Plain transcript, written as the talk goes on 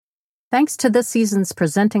Thanks to this season's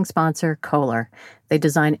presenting sponsor, Kohler. They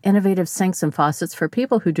design innovative sinks and faucets for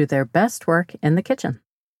people who do their best work in the kitchen.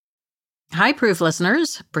 Hi, Proof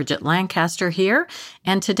listeners. Bridget Lancaster here,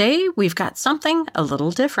 and today we've got something a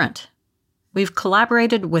little different. We've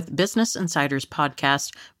collaborated with Business Insider's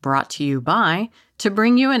podcast, Brought to You By, to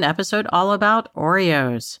bring you an episode all about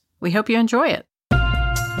Oreos. We hope you enjoy it.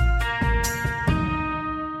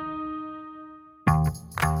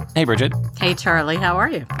 Hey, Bridget. Hey, Charlie. How are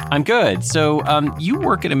you? I'm good. So, you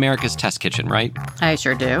work at America's Test Kitchen, right? I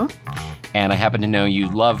sure do. And I happen to know you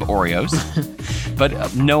love Oreos.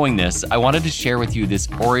 But knowing this, I wanted to share with you this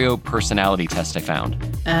Oreo personality test I found.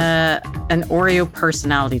 An Oreo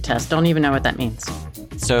personality test. Don't even know what that means.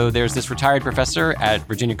 So there's this retired professor at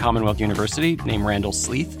Virginia Commonwealth University named Randall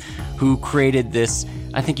Sleeth who created this,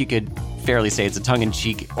 I think you could fairly say it's a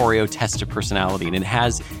tongue-in-cheek Oreo test of personality. And it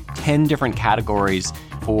has 10 different categories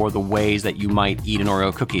for the ways that you might eat an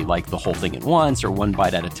Oreo cookie, like the whole thing at once or one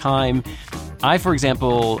bite at a time. For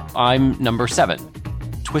example, I'm number 7,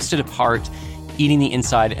 twisted apart, eating the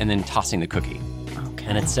inside and then tossing the cookie. Okay.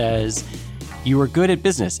 And it says, you are good at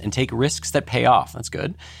business and take risks that pay off. That's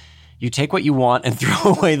good. You take what you want and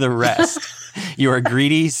throw away the rest. You are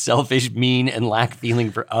greedy, selfish, mean, and lack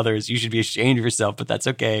feeling for others. You should be ashamed of yourself, but that's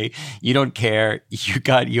okay. You don't care. You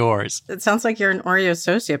got yours. It sounds like you're an Oreo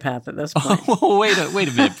sociopath at this point. Oh, wait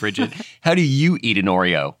a minute, Bridget. How do you eat an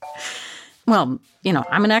Oreo? Well,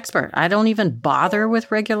 I'm an expert. I don't even bother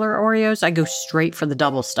with regular Oreos. I go straight for the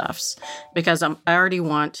double stuffs because I already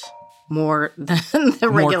want more than the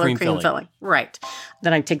regular cream filling. Right.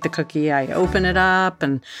 Then I take the cookie, I open it up,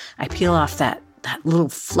 and I peel off that little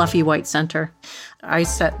fluffy white center. I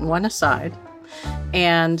set one aside,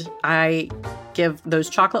 and I give those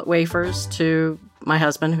chocolate wafers to my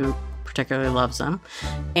husband, who particularly loves them.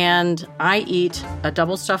 And I eat a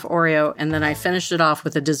double stuffed Oreo, and then I finish it off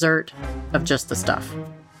with a dessert of just the stuff.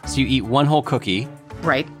 So you eat one whole cookie.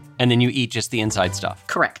 Right. And then you eat just the inside stuff.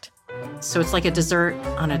 Correct. So it's like a dessert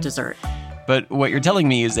on a dessert. But what you're telling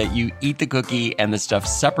me is that you eat the cookie and the stuff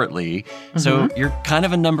separately. Mm-hmm. So you're kind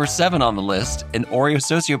of a number 7 on the list, an Oreo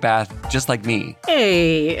sociopath just like me.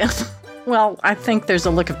 Hey. Well, I think there's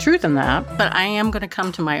a lick of truth in that, but I am going to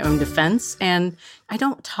come to my own defense, and I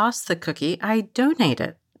don't toss the cookie. I donate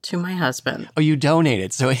it to my husband. Oh, you donate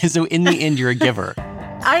it. So in the end, you're a giver.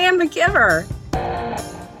 I am a giver.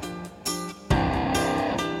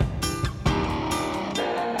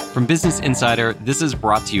 From Business Insider, this is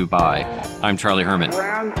Brought to You By. I'm Charlie Herman.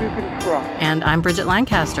 And I'm Bridget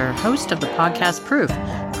Lancaster, host of the podcast Proof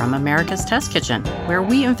from America's Test Kitchen, where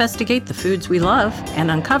we investigate the foods we love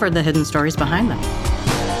and uncover the hidden stories behind them.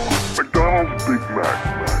 McDonald's Big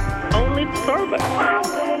Mac. Only service.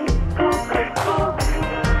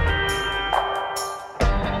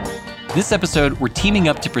 This episode, we're teaming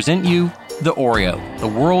up to present you the Oreo, the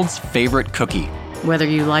world's favorite cookie. Whether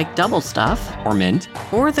you like double stuff, or mint,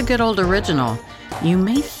 or the good old original, you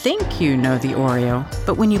may think you know the Oreo,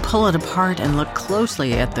 but when you pull it apart and look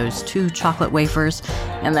closely at those 2 chocolate wafers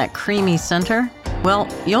and that creamy center, well,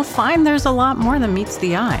 you'll find there's a lot more than meets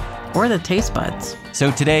the eye, or the taste buds.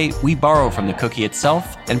 So today, we borrow from the cookie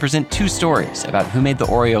itself and present 2 stories about who made the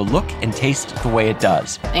Oreo look and taste the way it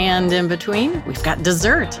does. And in between, we've got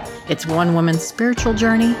dessert. It's one woman's spiritual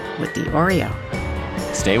journey with the Oreo.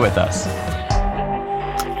 Stay with us.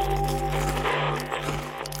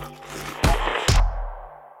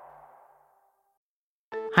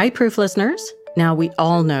 Hi, Proof listeners. Now, we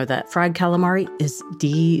all know that fried calamari is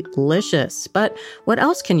delicious, but what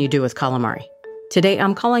else can you do with calamari? Today,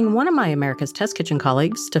 I'm calling one of my America's Test Kitchen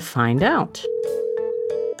colleagues to find out.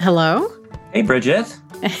 Hello? Hey, Bridget.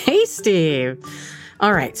 Hey, Steve.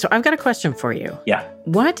 All right, so I've got a question for you. Yeah.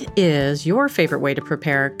 What is your favorite way to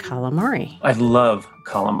prepare calamari? I love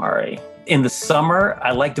calamari. In the summer, I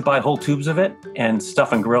like to buy whole tubes of it and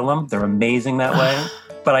stuff and grill them. They're amazing that way.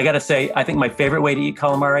 But I got to say, I think my favorite way to eat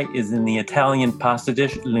calamari is in the Italian pasta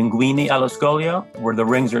dish, linguine allo scoglio, where the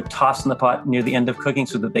rings are tossed in the pot near the end of cooking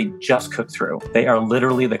so that they just cook through. They are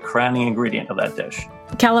literally the crowning ingredient of that dish.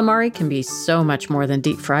 Calamari can be so much more than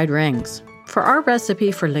deep-fried rings. For our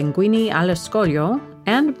recipe for linguine allo scoglio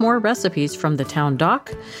and more recipes from the Town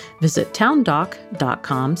Doc, visit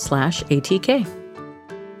towndoc.com/ATK.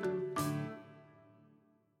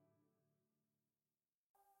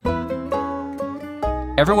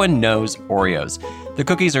 Everyone knows Oreos. The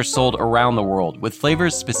cookies are sold around the world with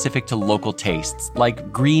flavors specific to local tastes,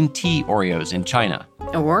 like green tea Oreos in China.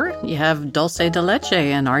 Or you have dulce de leche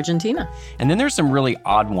in Argentina. And then there's some really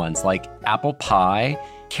odd ones like apple pie,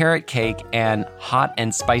 carrot cake, and hot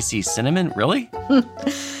and spicy cinnamon. Really?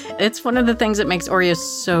 It's one of the things that makes Oreos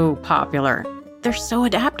so popular. They're so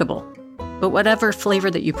adaptable. But whatever flavor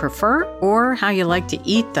that you prefer or how you like to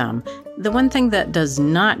eat them, the one thing that does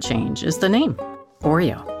not change is the name,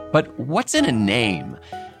 Oreo. But what's in a name?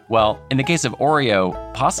 Well, in the case of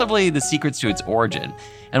Oreo, possibly the secret's to its origin.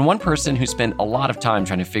 And one person who spent a lot of time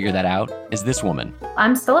trying to figure that out is this woman.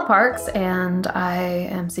 I'm Stella Parks, and I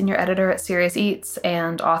am senior editor at Serious Eats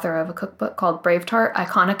and author of a cookbook called Brave Tart: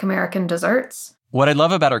 Iconic American Desserts. What I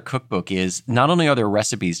love about her cookbook is not only are there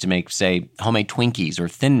recipes to make, say, homemade Twinkies or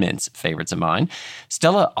Thin Mints, favorites of mine,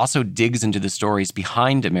 Stella also digs into the stories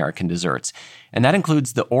behind American desserts, and that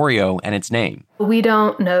includes the Oreo and its name. We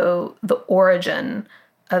don't know the origin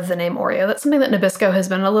of the name Oreo. That's something that Nabisco has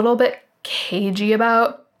been a little bit cagey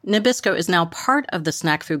about. Nabisco is now part of the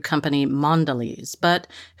snack food company Mondelez, but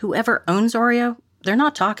whoever owns Oreo, they're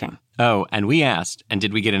not talking. Oh, and we asked, and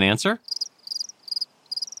did we get an answer?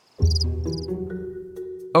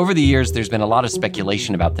 Over the years, there's been a lot of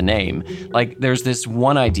speculation about the name. Like, there's this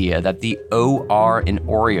one idea that the O-R in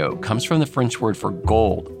Oreo comes from the French word for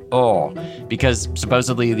gold, or, because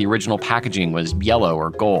supposedly the original packaging was yellow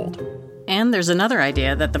or gold. And there's another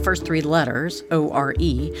idea that the first three letters,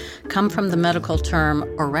 O-R-E, come from the medical term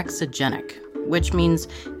orexigenic, which means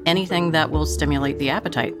anything that will stimulate the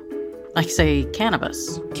appetite. Like, say,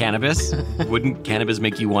 cannabis. Cannabis? Wouldn't cannabis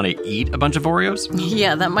make you want to eat a bunch of Oreos?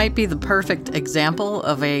 Yeah, that might be the perfect example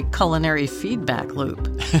of a culinary feedback loop.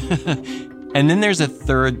 And then there's a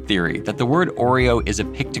third theory, that the word Oreo is a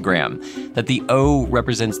pictogram, that the O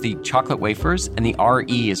represents the chocolate wafers and the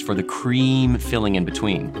R-E is for the cream filling in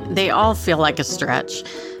between. They all feel like a stretch,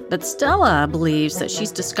 but Stella believes that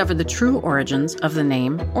she's discovered the true origins of the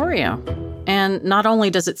name Oreo. And not only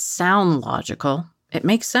does it sound logical, it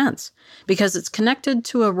makes sense, because it's connected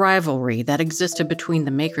to a rivalry that existed between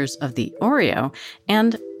the makers of the Oreo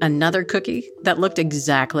and another cookie that looked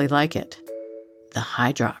exactly like it, the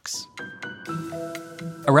Hydrox.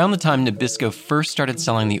 Around the time Nabisco first started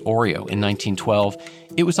selling the Oreo in 1912,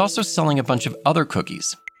 it was also selling a bunch of other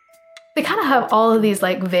cookies. They kind of have all of these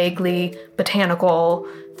like vaguely botanical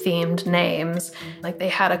themed names. Like they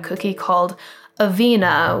had a cookie called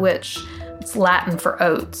Avena, which is Latin for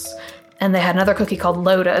oats. And they had another cookie called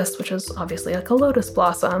Lotus, which is obviously like a lotus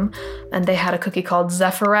blossom. And they had a cookie called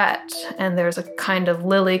Zephyret. And there's a kind of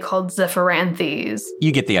lily called Zephyranthes.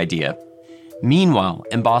 You get the idea. Meanwhile,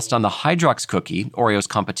 embossed on the Hydrox cookie, Oreo's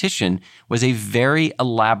competition, was a very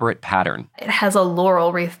elaborate pattern. It has a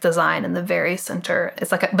laurel wreath design in the very center.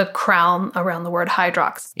 It's like the crown around the word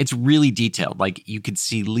Hydrox. It's really detailed, like you could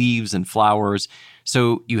see leaves and flowers.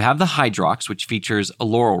 So you have the Hydrox, which features a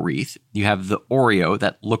laurel wreath. You have the Oreo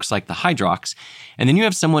that looks like the Hydrox. And then you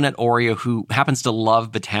have someone at Oreo who happens to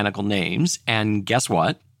love botanical names. And guess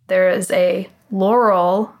what? There is a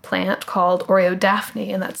laurel plant called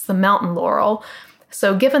Oreodaphne, and that's the mountain laurel.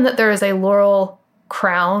 So given that there is a laurel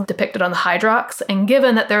crown depicted on the Hydrox, and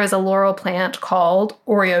given that there is a laurel plant called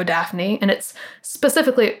Oreodaphne, and it's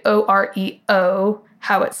specifically O-R-E-O,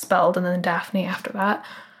 how it's spelled, and then Daphne after that,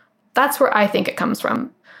 that's where I think it comes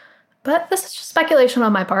from. But this is just speculation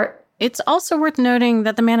on my part. It's also worth noting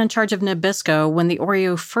that the man in charge of Nabisco when the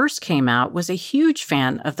Oreo first came out was a huge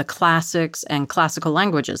fan of the classics and classical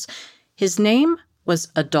languages. His name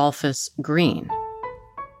was Adolphus Green.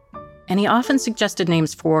 And he often suggested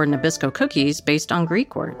names for Nabisco cookies based on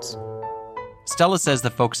Greek words. Stella says the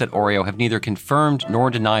folks at Oreo have neither confirmed nor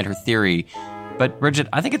denied her theory, but Bridget,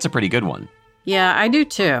 I think it's a pretty good one. Yeah, I do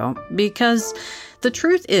too, because the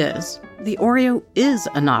truth is, the Oreo is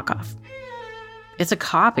a knockoff. It's a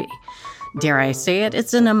copy. Dare I say it,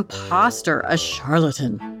 it's an imposter, a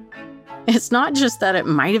charlatan. It's not just that it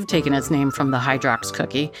might have taken its name from the Hydrox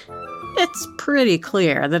cookie. It's pretty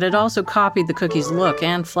clear that it also copied the cookie's look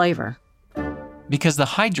and flavor. Because the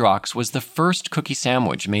Hydrox was the first cookie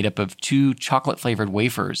sandwich made up of 2 chocolate-flavored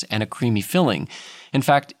wafers and a creamy filling. In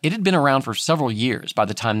fact, it had been around for several years by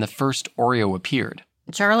the time the first Oreo appeared.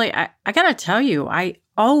 Charlie, I gotta tell you, I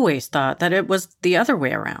always thought that it was the other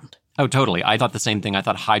way around. Oh, totally. I thought the same thing. I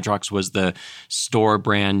thought Hydrox was the store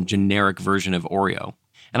brand generic version of Oreo.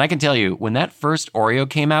 And I can tell you, when that first Oreo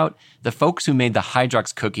came out, the folks who made the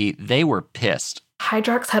Hydrox cookie, they were pissed.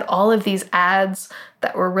 Hydrox had all of these ads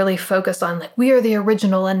that were really focused on, like, we are the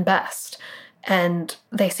original and best. And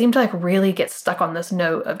they seemed to, like, really get stuck on this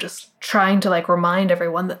note of just trying to, like, remind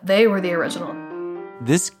everyone that they were the original.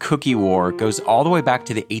 This cookie war goes all the way back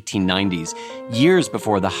to the 1890s, years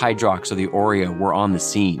before the Hydrox or the Oreo were on the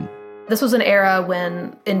scene. This was an era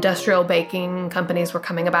when industrial baking companies were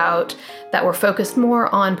coming about that were focused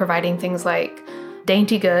more on providing things like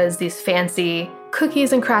dainty goods, these fancy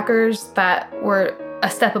cookies and crackers that were a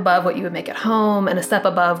step above what you would make at home and a step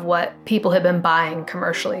above what people had been buying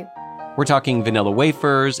commercially. We're talking vanilla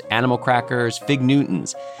wafers, animal crackers, Fig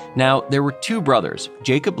Newtons. Now, there were two brothers,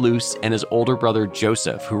 Jacob Luce and his older brother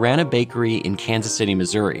Joseph, who ran a bakery in Kansas City,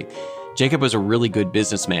 Missouri. Jacob was a really good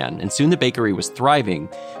businessman, and soon the bakery was thriving.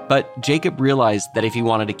 But Jacob realized that if he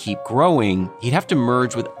wanted to keep growing, he'd have to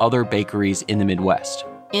merge with other bakeries in the Midwest.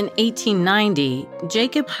 In 1890,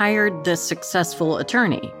 Jacob hired the successful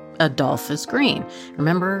attorney, Adolphus Green.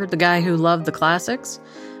 Remember the guy who loved the classics?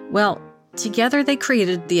 Well, together they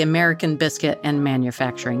created the American Biscuit and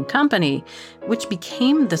Manufacturing Company, which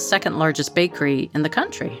became the second largest bakery in the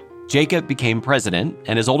country. Jacob became president,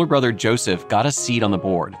 and his older brother Joseph got a seat on the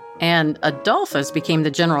board. And Adolphus became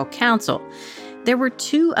the general counsel. There were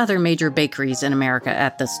two other major bakeries in America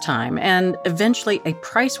at this time, and eventually a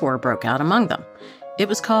price war broke out among them. It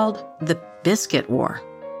was called the Biscuit War.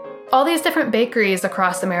 All these different bakeries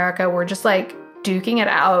across America were just duking it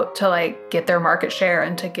out to get their market share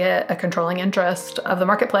and to get a controlling interest of the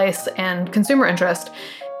marketplace and consumer interest.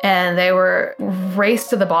 And they were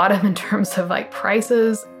raced to the bottom in terms of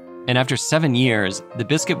prices. And after 7 years, the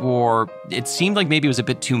Biscuit War, it seemed like maybe it was a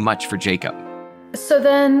bit too much for Jacob. So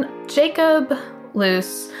then Jacob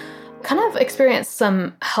Luce kind of experienced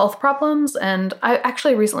some health problems. And I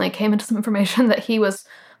actually recently came into some information that he was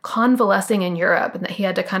convalescing in Europe and that he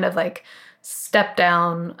had to kind of step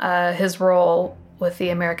down his role with the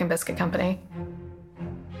American Biscuit Company.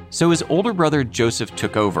 So his older brother Joseph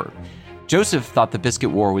took over. Joseph thought the Biscuit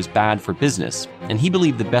War was bad for business, and he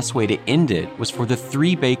believed the best way to end it was for the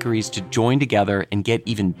three bakeries to join together and get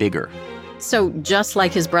even bigger. So just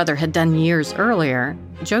like his brother had done years earlier,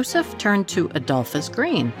 Joseph turned to Adolphus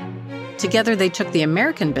Green. Together they took the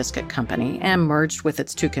American Biscuit Company and merged with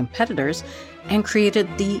its two competitors and created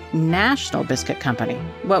the National Biscuit Company,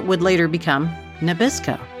 what would later become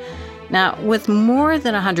Nabisco. Now, with more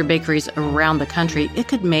than 100 bakeries around the country, it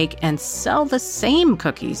could make and sell the same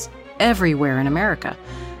cookies everywhere in America.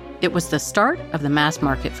 It was the start of the mass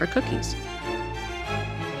market for cookies.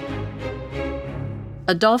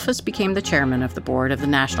 Adolphus became the chairman of the board of the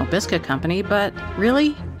National Biscuit Company, but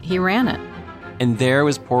really, he ran it. And there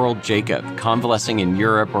was poor old Jacob, convalescing in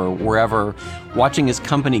Europe or wherever, watching his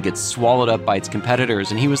company get swallowed up by its competitors,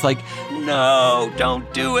 and he was like, no,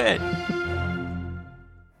 don't do it.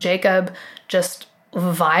 Jacob just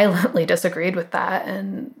violently disagreed with that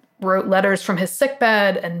and wrote letters from his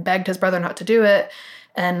sickbed and begged his brother not to do it,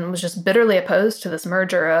 and was just bitterly opposed to this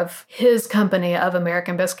merger of his company of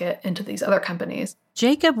American Biscuit into these other companies.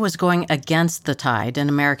 Jacob was going against the tide in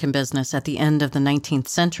American business at the end of the 19th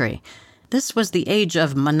century. This was the age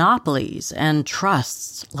of monopolies and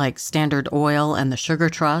trusts like Standard Oil and the Sugar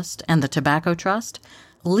Trust and the Tobacco Trust.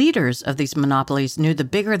 Leaders of these monopolies knew the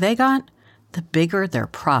bigger they got, the bigger their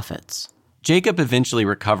profits. Jacob eventually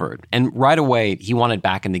recovered, and right away he wanted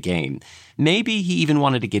back in the game. Maybe he even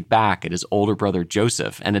wanted to get back at his older brother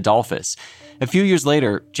Joseph and Adolphus. A few years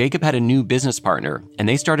later, Jacob had a new business partner, and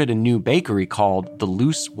they started a new bakery called the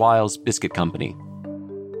Luce Wiles Biscuit Company.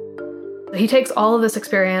 He takes all of this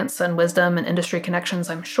experience and wisdom and industry connections,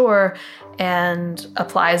 I'm sure, and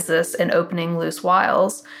applies this in opening Luce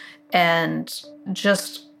Wiles and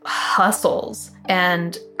just hustles.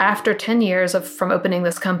 And after 10 years from opening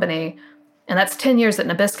this company, and that's 10 years that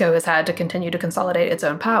Nabisco has had to continue to consolidate its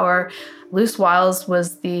own power, Luce Wiles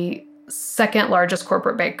was the second largest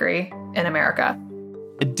corporate bakery in America.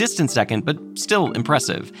 A distant second, but still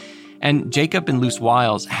impressive. And Jacob and Luce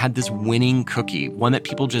Wiles had this winning cookie, one that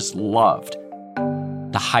people just loved,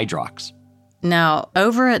 the Hydrox. Now,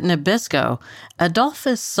 over at Nabisco,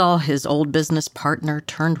 Adolphus saw his old business partner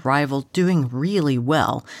turned rival doing really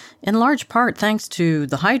well, in large part thanks to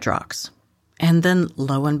the Hydrox. And then,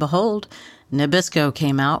 lo and behold, Nabisco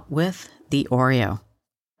came out with the Oreo.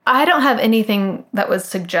 I don't have anything that would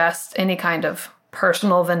suggest any kind of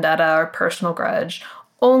personal vendetta or personal grudge,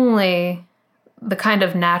 only the kind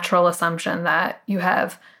of natural assumption that you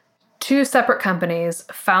have two separate companies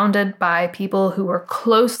founded by people who were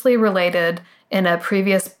closely related in a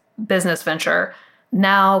previous business venture,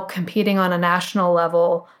 now competing on a national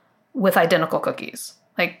level with identical cookies.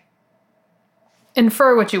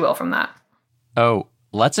 Infer what you will from that. Oh,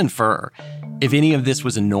 let's infer. If any of this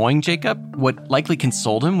was annoying Jacob, what likely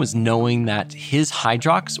consoled him was knowing that his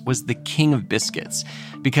Hydrox was the king of biscuits.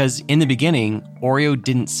 Because in the beginning, Oreo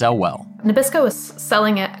didn't sell well. Nabisco was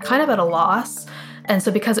selling it kind of at a loss. And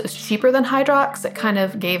so because it was cheaper than Hydrox, it kind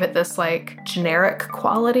of gave it this generic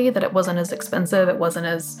quality that it wasn't as expensive, it wasn't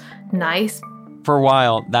as nice. For a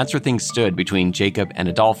while, that's where things stood between Jacob and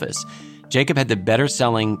Adolphus. Jacob had the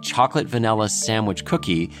better-selling chocolate vanilla sandwich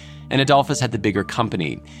cookie, and Adolphus had the bigger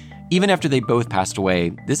company. Even after they both passed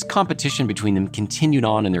away, this competition between them continued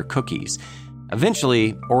on in their cookies.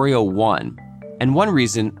 Eventually, Oreo won. And one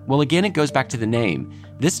reason, well, again, it goes back to the name.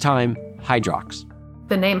 This time, Hydrox.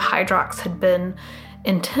 The name Hydrox had been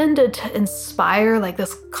intended to inspire like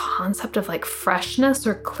this concept of like freshness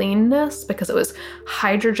or cleanness, because it was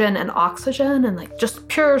hydrogen and oxygen and like just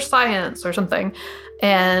pure science or something.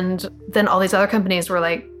 And then all these other companies were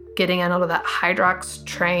like getting in onto that Hydrox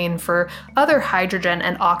train for other hydrogen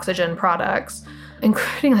and oxygen products,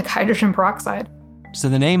 including like hydrogen peroxide. So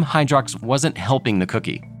the name Hydrox wasn't helping the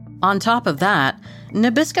cookie. On top of that,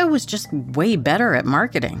 Nabisco was just way better at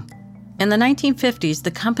marketing. In the 1950s,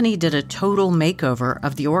 the company did a total makeover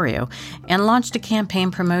of the Oreo and launched a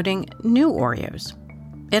campaign promoting new Oreos.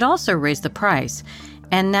 It also raised the price,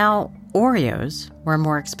 and now Oreos were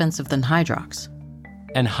more expensive than Hydrox.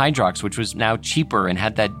 And Hydrox, which was now cheaper and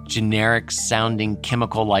had that generic-sounding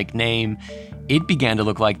chemical-like name, it began to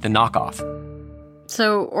look like the knockoff.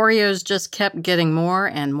 So Oreos just kept getting more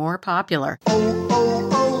and more popular. Oh, oh,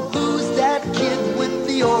 oh, who's that kid with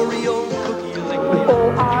the Oreo cookie?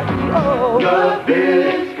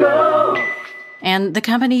 Nabisco. And the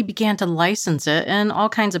company began to license it in all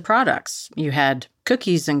kinds of products. You had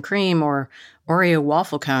cookies and cream or Oreo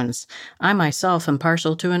waffle cones. I myself am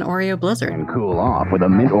partial to an Oreo Blizzard. And cool off with a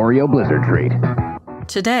mint Oreo Blizzard treat.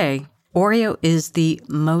 Today, Oreo is the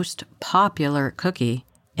most popular cookie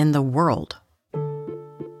in the world.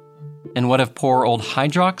 And what of poor old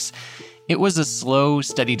Hydrox? It was a slow,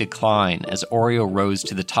 steady decline as Oreo rose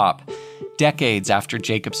to the top. Decades after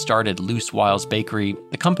Jacob started Loose Wiles Bakery,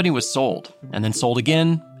 the company was sold, and then sold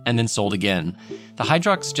again, and then sold again. The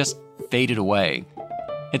Hydrox just faded away.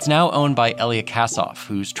 It's now owned by Elia Kassoff,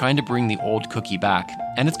 who's trying to bring the old cookie back,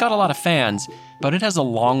 and it's got a lot of fans, but it has a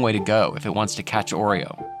long way to go if it wants to catch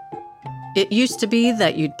Oreo. It used to be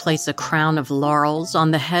that you'd place a crown of laurels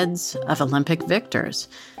on the heads of Olympic victors.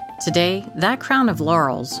 Today, that crown of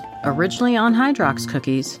laurels, originally on Hydrox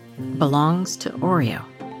cookies, belongs to Oreo.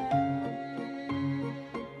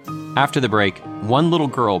 After the break, one little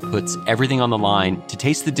girl puts everything on the line to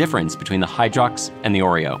taste the difference between the Hydrox and the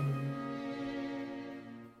Oreo.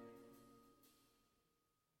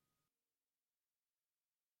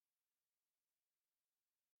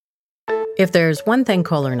 If there's one thing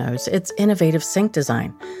Kohler knows, it's innovative sink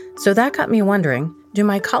design. So that got me wondering, do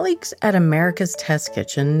my colleagues at America's Test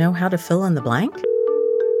Kitchen know how to fill in the blank?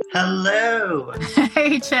 Hello.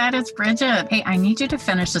 Hey, Chad, it's Bridget. Hey, I need you to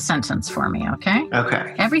finish the sentence for me, okay?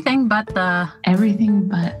 Okay. Everything but the...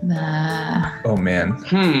 Oh, man.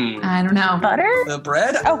 I don't know. Butter? The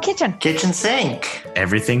bread? Oh, kitchen. Kitchen sink.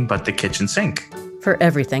 Everything but the kitchen sink. For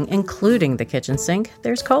everything, including the kitchen sink,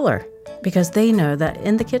 there's Kohler. Because they know that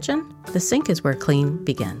in the kitchen, the sink is where clean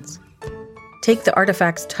begins. Take the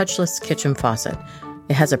Artifacts touchless kitchen faucet.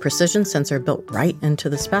 It has a precision sensor built right into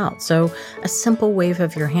the spout, so a simple wave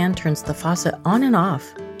of your hand turns the faucet on and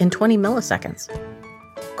off in 20 milliseconds.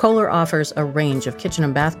 Kohler offers a range of kitchen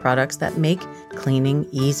and bath products that make cleaning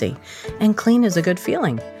easy. And clean is a good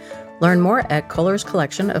feeling. Learn more at Kohler's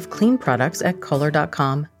collection of clean products at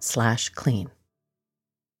kohler.com/clean.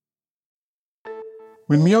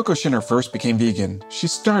 When Miyoko Schinner first became vegan, she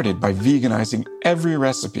started by veganizing every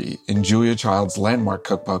recipe in Julia Child's landmark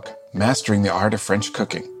cookbook, Mastering the Art of French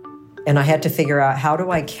Cooking. And I had to figure out, how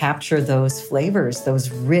do I capture those flavors, those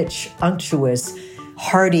rich, unctuous,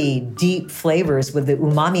 hearty, deep flavors with the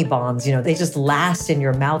umami bombs? You know, they just last in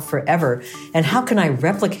your mouth forever. And how can I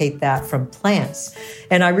replicate that from plants?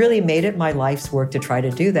 And I really made it my life's work to try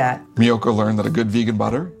to do that. Miyoko learned that a good vegan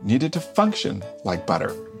butter needed to function like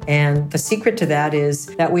butter. And the secret to that is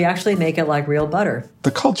that we actually make it like real butter. The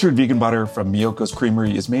cultured vegan butter from Miyoko's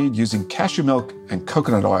Creamery is made using cashew milk and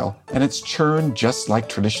coconut oil, and it's churned just like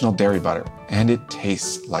traditional dairy butter, and it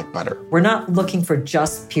tastes like butter. We're not looking for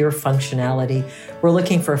just pure functionality. We're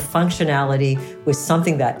looking for functionality with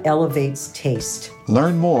something that elevates taste.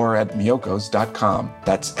 Learn more at miyokos.com.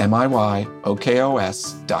 That's MIYOKOS.com.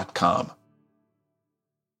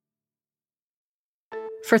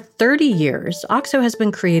 For 30 years, OXO has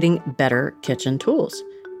been creating better kitchen tools.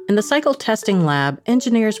 In the cycle testing lab,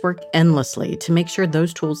 engineers work endlessly to make sure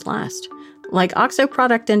those tools last, like OXO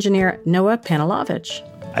product engineer Noah Panilovich.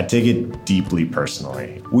 I take it deeply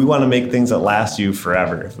personally. We want to make things that last you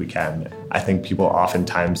forever if we can. I think people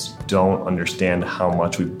oftentimes don't understand how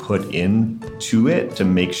much we put into it to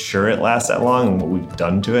make sure it lasts that long and what we've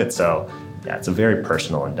done to it. So yeah, it's a very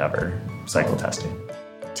personal endeavor, cycle testing.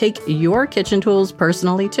 Take your kitchen tools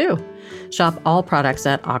personally, too. Shop all products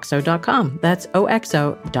at OXO.com. That's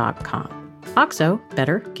OXO.com. OXO,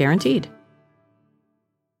 better guaranteed.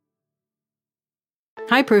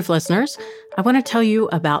 Hi, Proof listeners. I want to tell you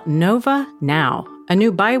about Nova Now, a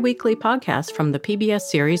new bi-weekly podcast from the PBS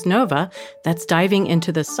series Nova that's diving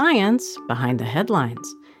into the science behind the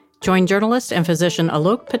headlines. Join journalist and physician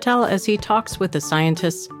Alok Patel as he talks with the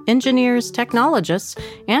scientists, engineers, technologists,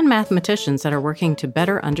 and mathematicians that are working to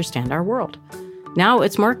better understand our world. Now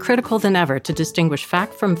it's more critical than ever to distinguish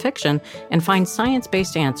fact from fiction and find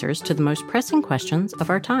science-based answers to the most pressing questions of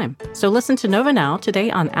our time. So listen to Nova Now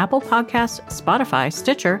today on Apple Podcasts, Spotify,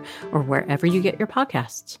 Stitcher, or wherever you get your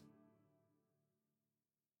podcasts.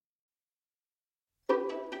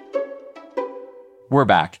 We're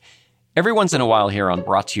back. Every once in a while here on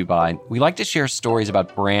Brought to You By, we like to share stories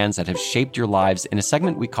about brands that have shaped your lives in a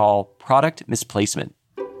segment we call Product Misplacement.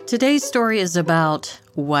 Today's story is about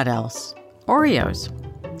what else? Oreos.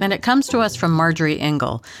 And it comes to us from Marjorie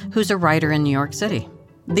Engel, who's a writer in New York City.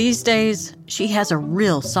 These days, she has a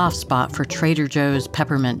real soft spot for Trader Joe's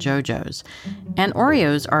Peppermint JoJo's, and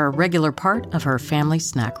Oreos are a regular part of her family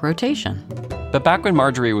snack rotation. But back when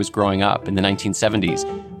Marjorie was growing up in the 1970s,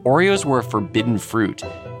 Oreos were a forbidden fruit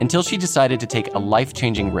until she decided to take a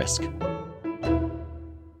life-changing risk.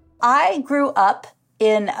 I grew up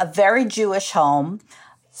in a very Jewish home,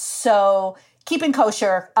 so keeping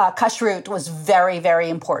kosher, kashrut was very, very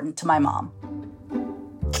important to my mom.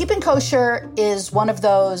 Keeping kosher is one of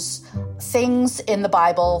those things in the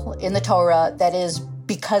Bible, in the Torah, that is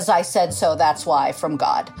because I said so, that's why, from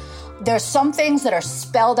God. There's some things that are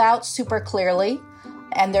spelled out super clearly,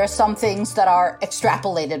 and there are some things that are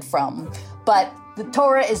extrapolated from. But the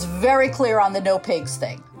Torah is very clear on the no pigs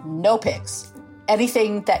thing. No pigs.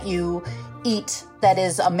 Anything that you eat that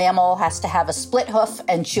is a mammal has to have a split hoof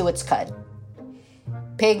and chew its cud.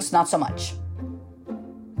 Pigs, not so much.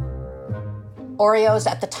 Oreos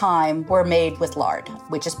at the time were made with lard,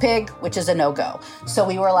 which is pig, which is a no-go. So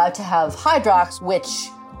we were allowed to have Hydrox, which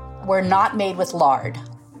were not made with lard.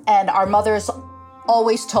 And our mothers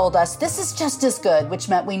always told us, this is just as good, which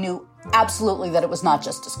meant we knew absolutely that it was not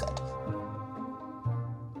just as good.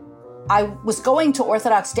 I was going to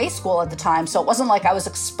Orthodox day school at the time, so it wasn't like I was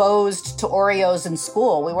exposed to Oreos in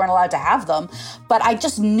school. We weren't allowed to have them. But I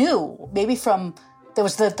just knew, maybe from... There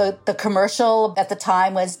was the commercial at the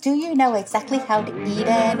time was, do you know exactly how to eat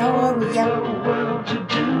an Oreo?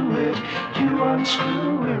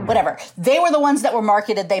 Whatever. They were the ones that were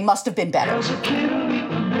marketed. They must have been better.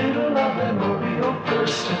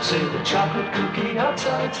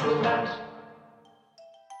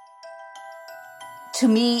 To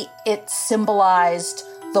me, it symbolized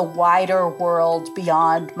the wider world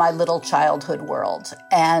beyond my little childhood world.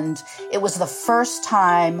 And it was the first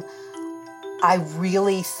time I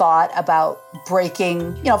really thought about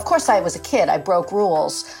breaking, of course I was a kid, I broke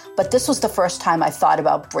rules, but this was the first time I thought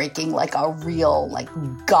about breaking like a real,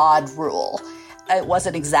 God rule. It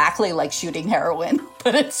wasn't exactly like shooting heroin,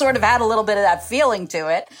 but it sort of had a little bit of that feeling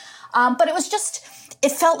to it. But it was just,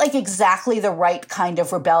 it felt like exactly the right kind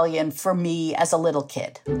of rebellion for me as a little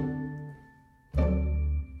kid.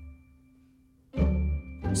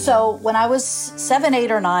 So when I was 7,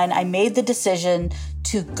 8, or 9, I made the decision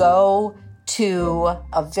to go to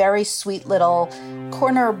a very sweet little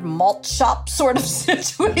corner malt shop sort of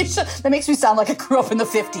situation. That makes me sound like I grew up in the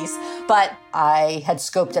 50s. But I had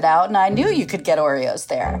scoped it out and I knew you could get Oreos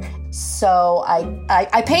there. So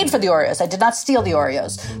I paid for the Oreos. I did not steal the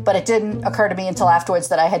Oreos. But it didn't occur to me until afterwards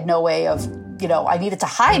that I had no way of, I needed to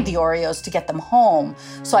hide the Oreos to get them home.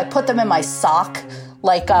 So I put them in my sock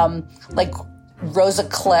like Rosa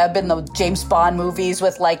Klebb in the James Bond movies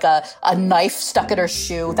with like a knife stuck in her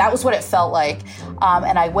shoe. That was what it felt like.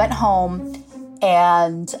 And I went home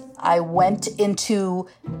and I went into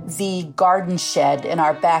the garden shed in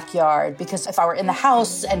our backyard because if I were in the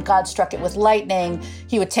house and God struck it with lightning,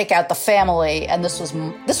 he would take out the family. And this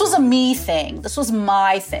was a me thing. This was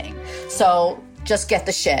my thing. So just get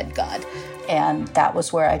the shed, God. And that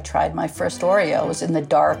was where I tried my first Oreos, in the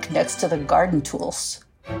dark next to the garden tools.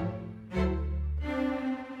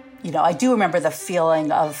 I do remember the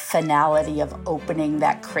feeling of finality of opening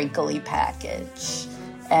that crinkly package.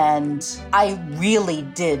 And I really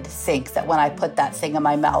did think that when I put that thing in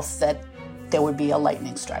my mouth that there would be a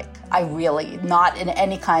lightning strike. I really, not in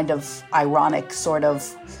any kind of ironic sort of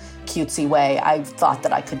cutesy way, I thought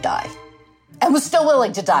that I could die. And was still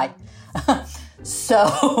willing to die.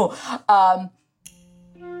 So,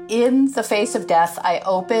 in the face of death, I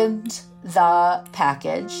opened the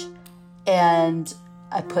package and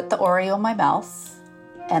I put the Oreo in my mouth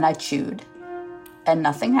and I chewed and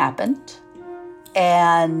nothing happened.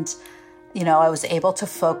 And, I was able to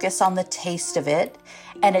focus on the taste of it.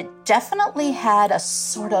 And it definitely had a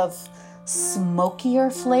sort of smokier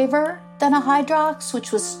flavor than a Hydrox,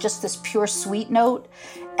 which was just this pure sweet note.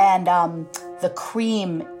 And the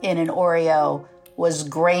cream in an Oreo was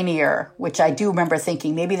grainier, which I do remember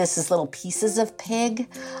thinking maybe this is little pieces of pig,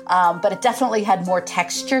 but it definitely had more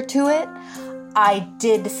texture to it. I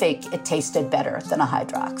did think it tasted better than a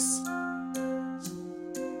Hydrox.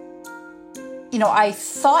 You know, I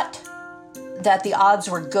thought that the odds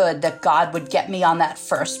were good that God would get me on that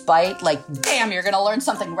first bite, like, damn, you're going to learn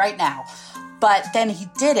something right now. But then he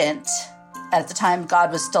didn't. At the time,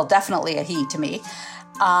 God was still definitely a he to me.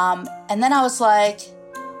 And then I was like,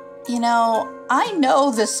 you know, I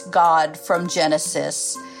know this God from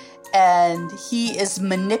Genesis, and he is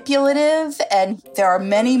manipulative, and there are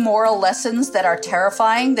many moral lessons that are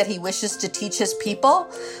terrifying that he wishes to teach his people.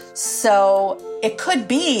 So it could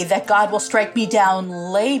be that God will strike me down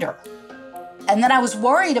later. And then I was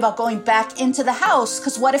worried about going back into the house,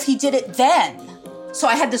 because what if he did it then? So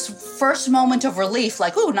I had this first moment of relief,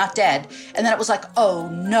 like, ooh, not dead. And then it was like, oh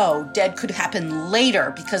no, dead could happen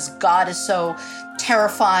later because God is so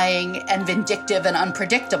terrifying and vindictive and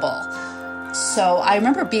unpredictable. So I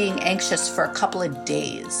remember being anxious for a couple of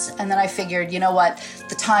days. And then I figured, you know what?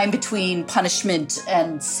 The time between punishment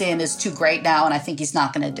and sin is too great now, and I think he's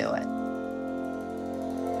not going to do it.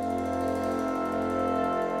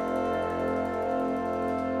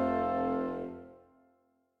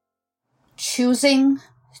 Choosing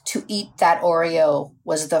to eat that Oreo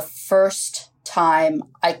was the first time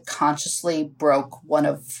I consciously broke one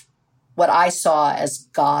of what I saw as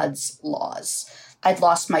God's laws. I'd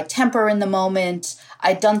lost my temper in the moment.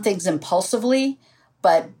 I'd done things impulsively,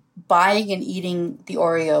 but buying and eating the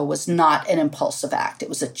Oreo was not an impulsive act. It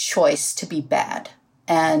was a choice to be bad.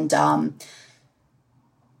 And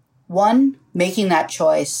one, making that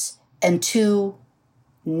choice, and two,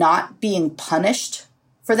 not being punished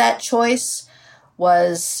for that choice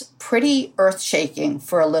was pretty earth-shaking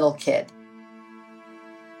for a little kid.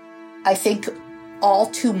 I think all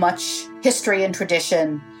too much history and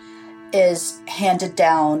tradition is handed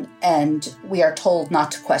down, and we are told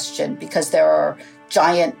not to question because there are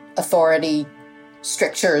giant authority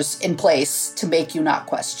strictures in place to make you not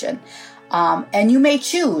question. And you may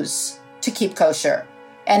choose to keep kosher.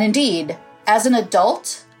 And indeed, as an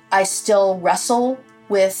adult, I still wrestle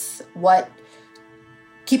with what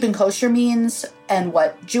keeping kosher means and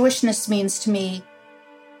what Jewishness means to me.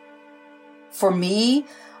 For me,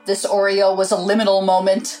 this Oreo was a liminal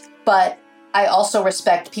moment, but I also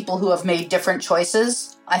respect people who have made different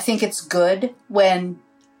choices. I think it's good when,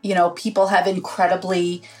 you know, people have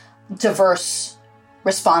incredibly diverse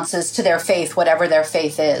responses to their faith, whatever their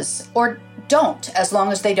faith is, or don't, as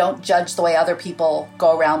long as they don't judge the way other people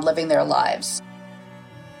go around living their lives.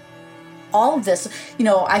 All of this, you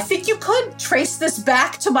know, I think you could trace this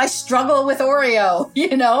back to my struggle with Oreo,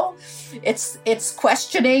 you know? It's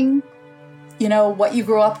questioning, you know, what you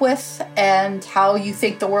grew up with and how you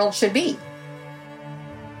think the world should be.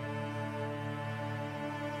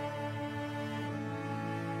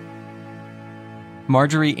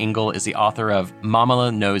 Marjorie Engel is the author of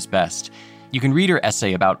Mamala Knows Best. You can read her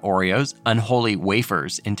essay about Oreos, Unholy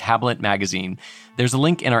Wafers, in Tablet magazine. There's a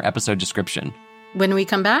link in our episode description. When we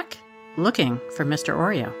come back, looking for Mr.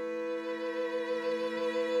 Oreo.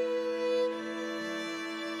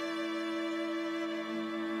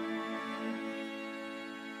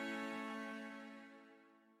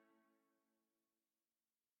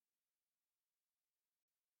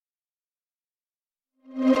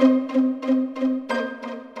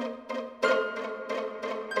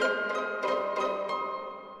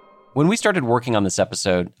 When we started working on this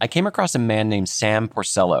episode, I came across a man named Sam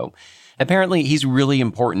Porcello. Apparently, he's really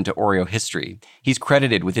important to Oreo history. He's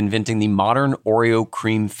credited with inventing the modern Oreo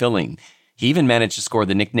cream filling. He even managed to score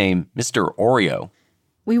the nickname Mr. Oreo.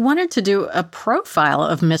 We wanted to do a profile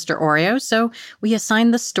of Mr. Oreo, so we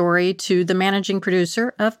assigned the story to the managing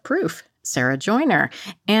producer of Proof, Sarah Joyner.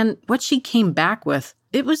 And what she came back with,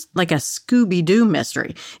 it was like a Scooby-Doo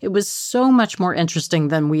mystery. It was so much more interesting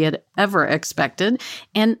than we had ever expected.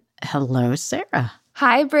 And hello, Sarah.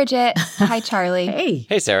 Hi, Bridget. Hi, Charlie. Hey.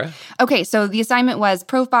 Hey, Sarah. Okay, so the assignment was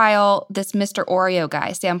profile this Mr. Oreo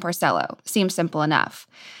guy, Sam Porcello. Seems simple enough.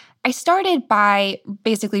 I started by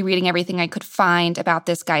basically reading everything I could find about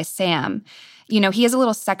this guy, Sam. You know, he has a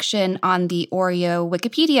little section on the Oreo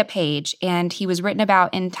Wikipedia page, and he was written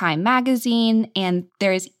about in Time magazine, and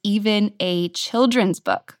there's even a children's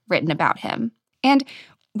book written about him. And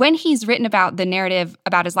when he's written about, the narrative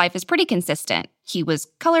about his life is pretty consistent. He was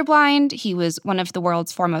colorblind. He was one of the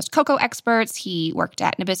world's foremost cocoa experts. He worked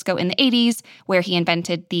at Nabisco in the 80s, where he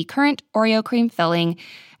invented the current Oreo cream filling,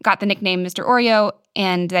 got the nickname Mr. Oreo,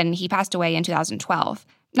 and then he passed away in 2012.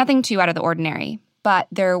 Nothing too out of the ordinary. But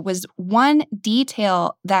there was one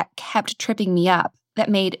detail that kept tripping me up that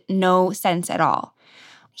made no sense at all.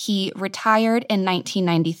 He retired in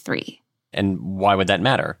 1993. And why would that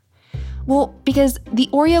matter? Well, because the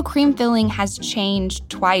Oreo cream filling has changed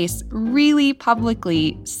twice really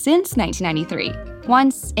publicly since 1993.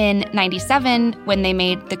 Once in 97 when they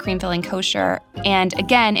made the cream filling kosher, and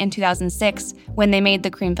again in 2006 when they made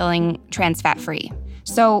the cream filling trans fat-free.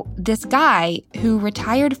 So this guy who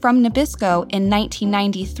retired from Nabisco in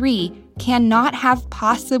 1993 cannot have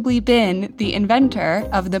possibly been the inventor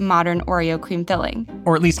of the modern Oreo cream filling.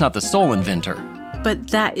 Or at least not the sole inventor.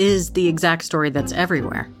 But that is the exact story that's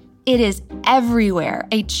everywhere. It is everywhere.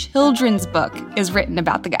 A children's book is written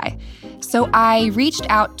about the guy. So I reached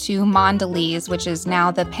out to Mondelez, which is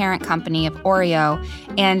now the parent company of Oreo,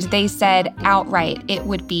 and they said outright it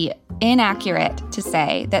would be inaccurate to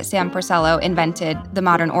say that Sam Porcello invented the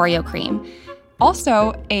modern Oreo cream.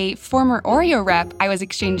 Also, a former Oreo rep I was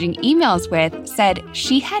exchanging emails with said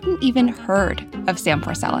she hadn't even heard of Sam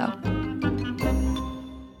Porcello.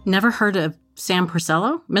 Never heard of Sam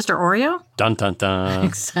Porcello? Mr. Oreo? Dun, dun, dun.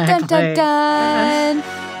 Exactly. Dun, dun,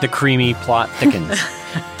 dun. The creamy plot thickens.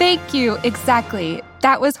 Thank you. Exactly.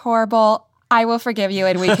 That was horrible. I will forgive you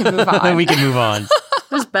and we can move on. We can move on.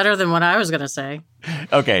 It was better than what I was going to say.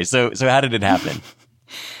 Okay, so how did it happen?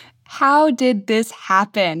 How did this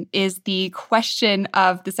happen is the question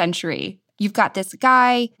of the century. You've got this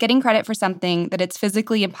guy getting credit for something that it's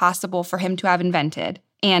physically impossible for him to have invented,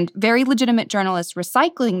 and very legitimate journalists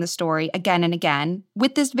recycling the story again and again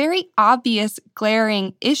with this very obvious,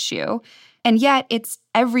 glaring issue, and yet it's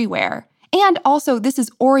everywhere. And also, this is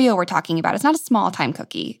Oreo we're talking about. It's not a small-time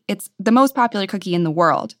cookie. It's the most popular cookie in the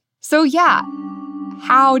world. So yeah,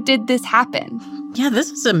 how did this happen? Yeah, this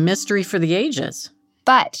is a mystery for the ages.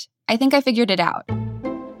 But I think I figured it out.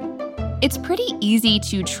 It's pretty easy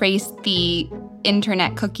to trace the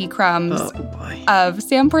internet cookie crumbs of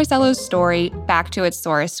Sam Porcello's story back to its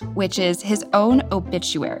source, which is his own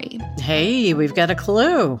obituary. Hey, we've got a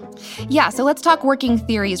clue. Yeah, so let's talk working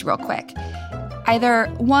theories real quick. Either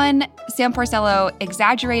one, Sam Porcello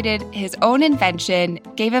exaggerated his own invention,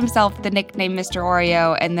 gave himself the nickname Mr.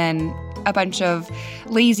 Oreo, and then a bunch of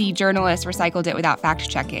lazy journalists recycled it without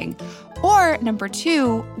fact-checking. Or number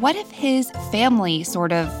two, what if his family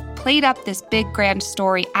sort of played up this big grand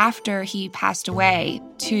story after he passed away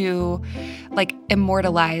to, like,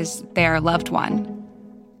 immortalize their loved one?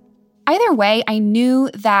 Either way, I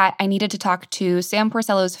knew that I needed to talk to Sam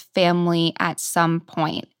Porcello's family at some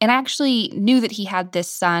point. And I actually knew that he had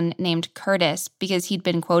this son named Curtis because he'd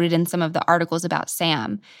been quoted in some of the articles about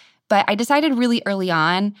Sam. But I decided really early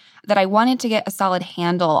on that I wanted to get a solid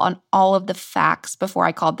handle on all of the facts before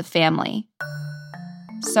I called the family.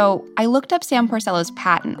 So I looked up Sam Porcello's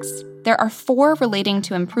patents. There are 4 relating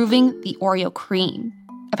to improving the Oreo cream.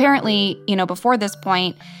 Apparently, before this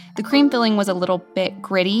point, the cream filling was a little bit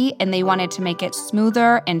gritty and they wanted to make it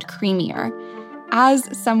smoother and creamier. As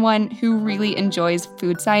someone who really enjoys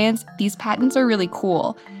food science, these patents are really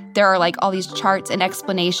cool. There are all these charts and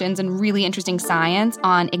explanations and really interesting science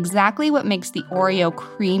on exactly what makes the Oreo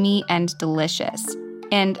creamy and delicious.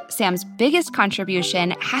 And Sam's biggest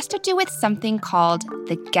contribution has to do with something called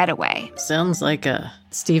the getaway. Sounds like a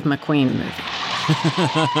Steve McQueen movie.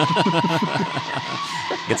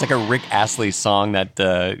 It's like a Rick Astley song that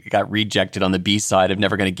got rejected on the B-side of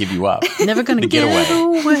Never Gonna Give You Up. Never Gonna Get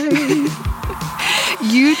Away.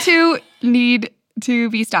 You two need to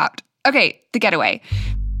be stopped. Okay, the getaway.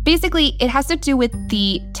 Basically, it has to do with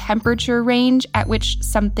the temperature range at which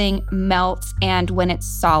something melts and when it's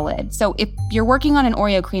solid. So if you're working on an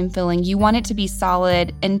Oreo cream filling, you want it to be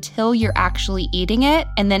solid until you're actually eating it,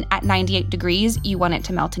 and then at 98 degrees, you want it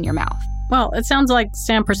to melt in your mouth. Well, it sounds like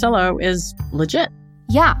Sam Porcello is legit.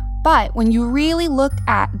 Yeah, but when you really look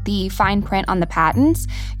at the fine print on the patents,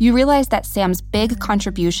 you realize that Sam's big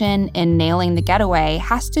contribution in nailing the getaway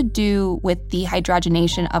has to do with the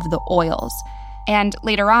hydrogenation of the oils. And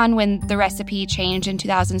later on, when the recipe changed in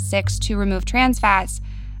 2006 to remove trans fats,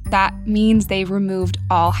 that means they removed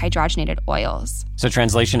all hydrogenated oils. So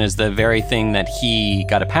translation is the very thing that he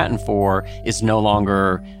got a patent for is no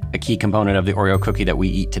longer a key component of the Oreo cookie that we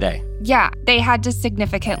eat today. Yeah, they had to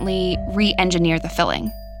significantly re-engineer the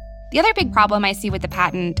filling. The other big problem I see with the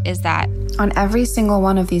patent is that on every single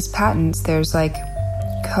one of these patents, there's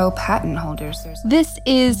co-patent holders. This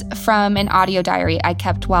is from an audio diary I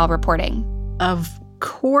kept while reporting. Of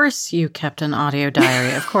course you kept an audio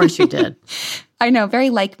diary. Of course you did. I know,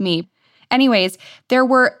 very like me. Anyways, there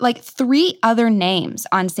were 3 other names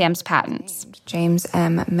on Sam's patents. James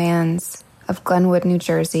M. Mans of Glenwood, New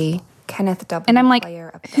Jersey. Kenneth W. And I'm like,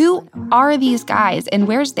 who are these guys and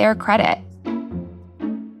where's their credit?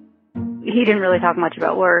 he didn't really talk much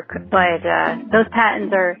about work, but those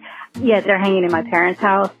patents are, they're hanging in my parents'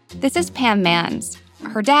 house. This is Pam Manns.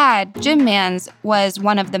 Her dad, Jim Manns, was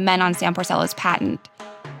one of the men on Sam Porcello's patent,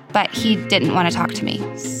 but he didn't want to talk to me.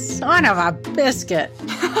 Son of a biscuit.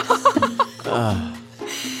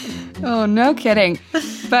 Oh, no kidding.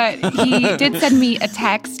 But he did send me a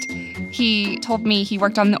text. He told me he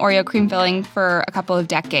worked on the Oreo cream filling for a couple of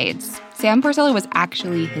decades. Sam Porcello was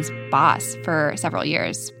actually his boss for several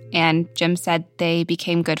years, and Jim said they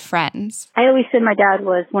became good friends. I always said my dad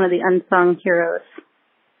was one of the unsung heroes.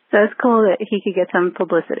 So it's cool that he could get some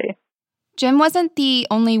publicity. Jim wasn't the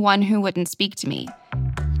only one who wouldn't speak to me.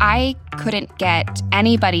 I couldn't get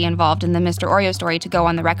anybody involved in the Mr. Oreo story to go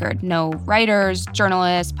on the record. No writers,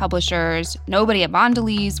 journalists, publishers, nobody at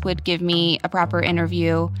Mondelez would give me a proper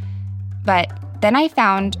interview. But then I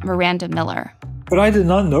found Miranda Miller. But I did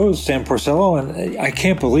not know Sam Porcello, and I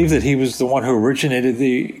can't believe that he was the one who originated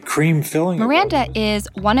the cream filling. Miranda is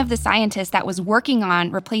one of the scientists that was working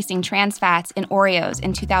on replacing trans fats in Oreos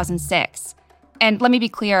in 2006. And let me be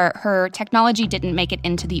clear, her technology didn't make it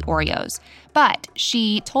into the Oreos. But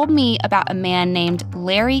she told me about a man named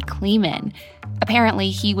Larry Kleeman. Apparently,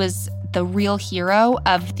 he was the real hero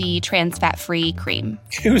of the trans fat-free cream.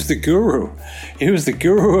 He was the guru. He was the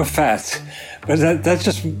guru of fats. But that's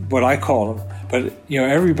just what I call him. But,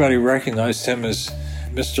 everybody recognized him as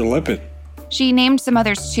Mr. Lipid. She named some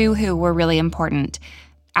others, too, who were really important.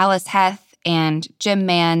 Alice Heth and Jim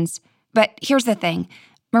Manns. But here's the thing.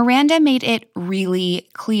 Miranda made it really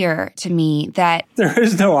clear to me that there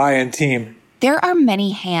is no I in team. There are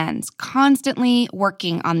many hands constantly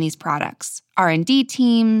working on these products. R&D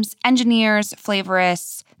teams, engineers,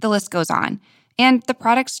 flavorists, the list goes on. And the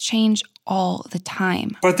products change all the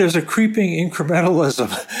time. But there's a creeping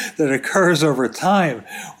incrementalism that occurs over time,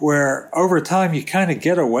 where over time you kind of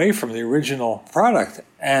get away from the original product.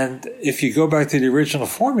 And if you go back to the original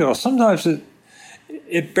formula, sometimes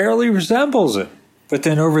it barely resembles it. But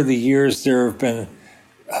then over the years, there have been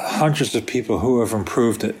hundreds of people who have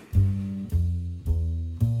improved it.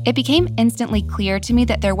 It became instantly clear to me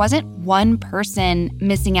that there wasn't one person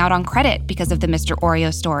missing out on credit because of the Mr.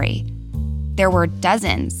 Oreo story. There were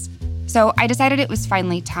dozens. So I decided it was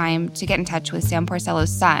finally time to get in touch with Sam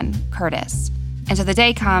Porcello's son, Curtis. And so the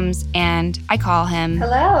day comes, and I call him.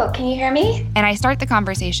 Hello, can you hear me? And I start the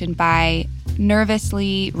conversation by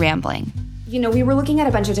nervously rambling. We were looking at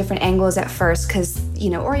a bunch of different angles at first because,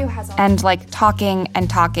 Oreo has all... And, talking and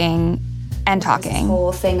talking and talking. This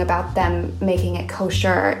whole thing about them making it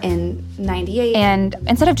kosher in 98. And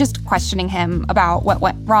instead of just questioning him about what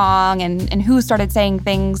went wrong and who started saying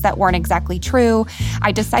things that weren't exactly true,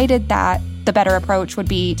 I decided that the better approach would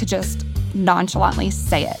be to just nonchalantly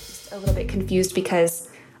say it. A little bit confused because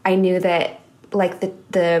I knew that,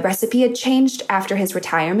 the recipe had changed after his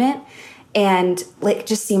retirement. And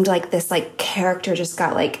just seemed like this character just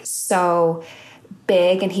got so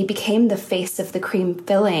big, and he became the face of the cream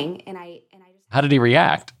filling. And I How did he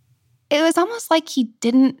react? It was almost like he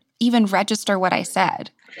didn't even register what I said.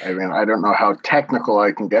 I mean, I don't know how technical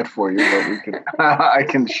I can get for you, but I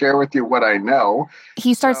can share with you what I know.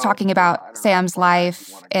 He starts talking about Sam's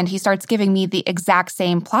life, and he starts giving me the exact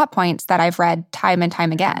same plot points that I've read time and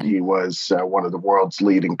time again. He was one of the world's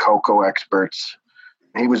leading cocoa experts.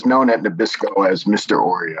 He was known at Nabisco as Mr.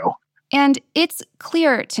 Oreo. And it's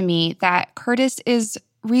clear to me that Curtis is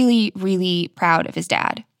really, really proud of his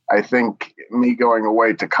dad. I think me going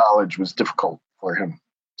away to college was difficult for him.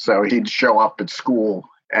 So he'd show up at school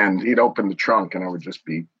and he'd open the trunk and it would just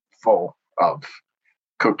be full of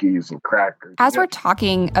cookies and crackers. As we're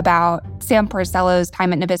talking about Sam Porcello's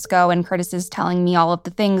time at Nabisco and Curtis is telling me all of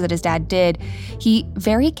the things that his dad did, he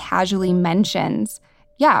very casually mentions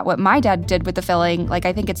what my dad did with the filling,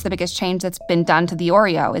 I think it's the biggest change that's been done to the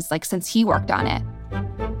Oreo is since he worked on it.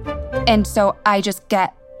 And so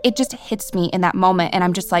it just hits me in that moment. And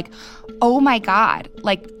I'm just oh my God,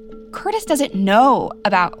 Curtis doesn't know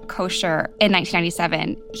about kosher in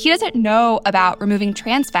 1997. He doesn't know about removing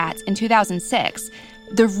trans fats in 2006.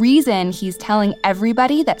 The reason he's telling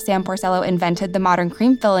everybody that Sam Porcello invented the modern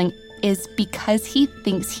cream filling is because he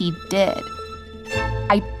thinks he did.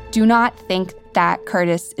 I do not think that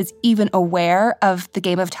Curtis is even aware of the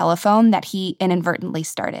game of telephone that he inadvertently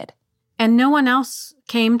started. And no one else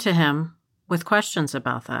came to him with questions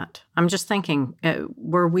about that. I'm just thinking,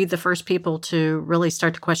 were we the first people to really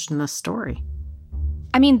start to question this story?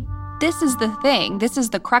 I mean, this is the thing. This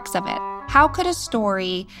is the crux of it. How could a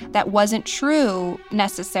story that wasn't true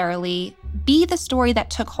necessarily be the story that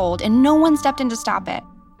took hold and no one stepped in to stop it?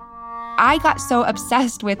 I got so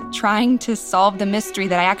obsessed with trying to solve the mystery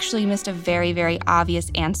that I actually missed a very, very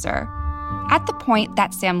obvious answer. At the point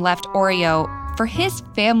that Sam left Oreo, for his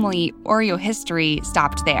family, Oreo history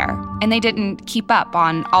stopped there, and they didn't keep up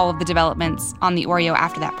on all of the developments on the Oreo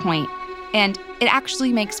after that point. And it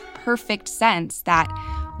actually makes perfect sense that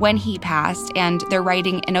when he passed and they're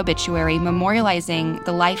writing an obituary memorializing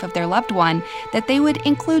the life of their loved one, that they would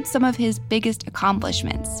include some of his biggest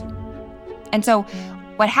accomplishments. And so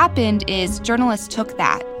what happened is journalists took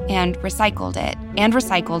that and recycled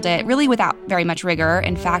it, really without very much rigor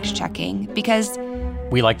and fact-checking, because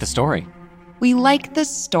we like the story. We like the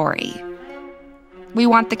story. We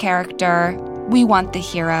want the character. We want the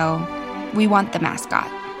hero. We want the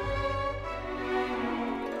mascot.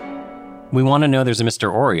 We want to know there's a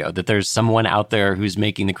Mr. Oreo, that there's someone out there who's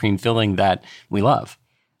making the cream filling that we love.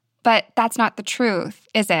 But that's not the truth,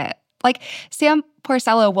 is it? Like, Sam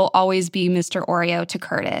Porcello will always be Mr. Oreo to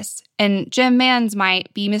Curtis, and Jim Manns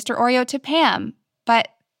might be Mr. Oreo to Pam, but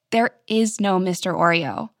there is no Mr.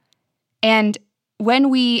 Oreo. And when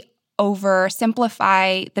we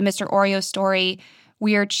oversimplify the Mr. Oreo story,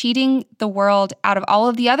 we are cheating the world out of all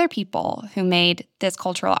of the other people who made this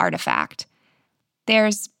cultural artifact.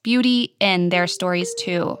 There's beauty in their stories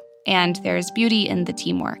too, and there's beauty in the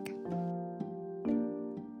teamwork.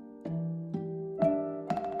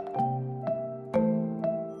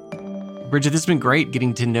 Bridget, this has been great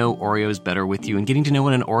getting to know Oreos better with you and getting to know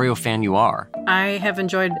what an Oreo fan you are. I have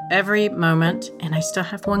enjoyed every moment, and I still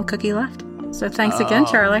have one cookie left. So thanks again,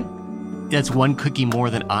 Charlie. That's one cookie more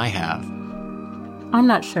than I have. I'm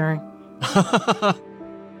not sharing.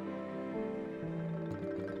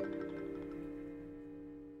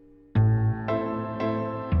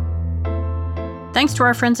 Thanks to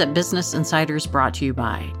our friends at Business Insiders, brought to you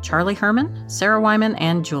by Charlie Herman, Sarah Wyman,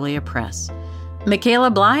 and Julia Press. Michaela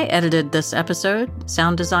Bly edited this episode,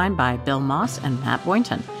 sound design by Bill Moss and Matt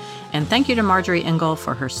Boynton. And thank you to Marjorie Engel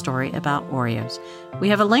for her story about Oreos. We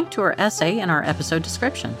have a link to her essay in our episode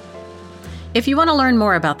description. If you want to learn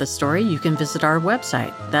more about this story, you can visit our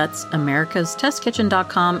website. That's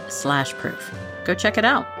americastestkitchen.com/proof. Go check it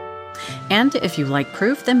out. And if you like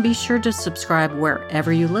Proof, then be sure to subscribe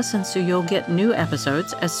wherever you listen so you'll get new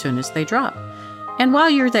episodes as soon as they drop. And while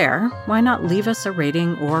you're there, why not leave us a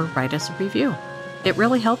rating or write us a review? It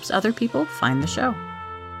really helps other people find the show.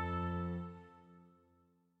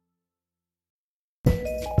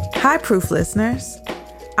 Hi, Proof listeners.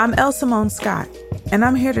 I'm Elle Simone Scott, and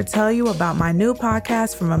I'm here to tell you about my new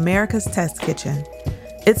podcast from America's Test Kitchen.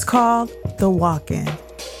 It's called The Walk-In,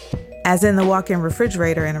 as in the walk-in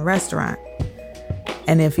refrigerator in a restaurant.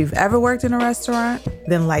 And if you've ever worked in a restaurant,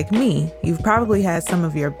 then like me, you've probably had some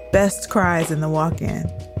of your best cries in the walk-in.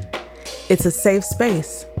 It's a safe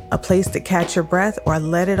space, a place to catch your breath or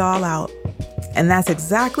let it all out. And that's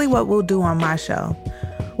exactly what we'll do on my show.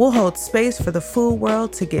 We'll hold space for the food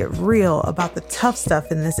world to get real about the tough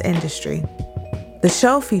stuff in this industry. The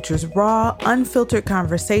show features raw, unfiltered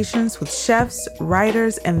conversations with chefs,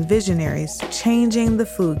 writers, and visionaries changing the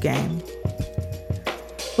food game.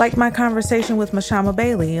 Like my conversation with Mashama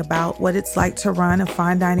Bailey about what it's like to run a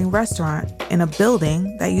fine dining restaurant in a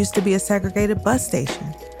building that used to be a segregated bus station.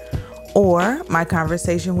 Or my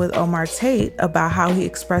conversation with Omar Tate about how he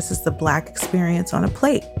expresses the Black experience on a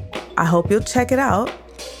plate. I hope you'll check it out.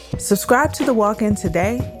 Subscribe to The Walk-In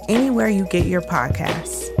today, anywhere you get your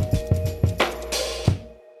podcasts.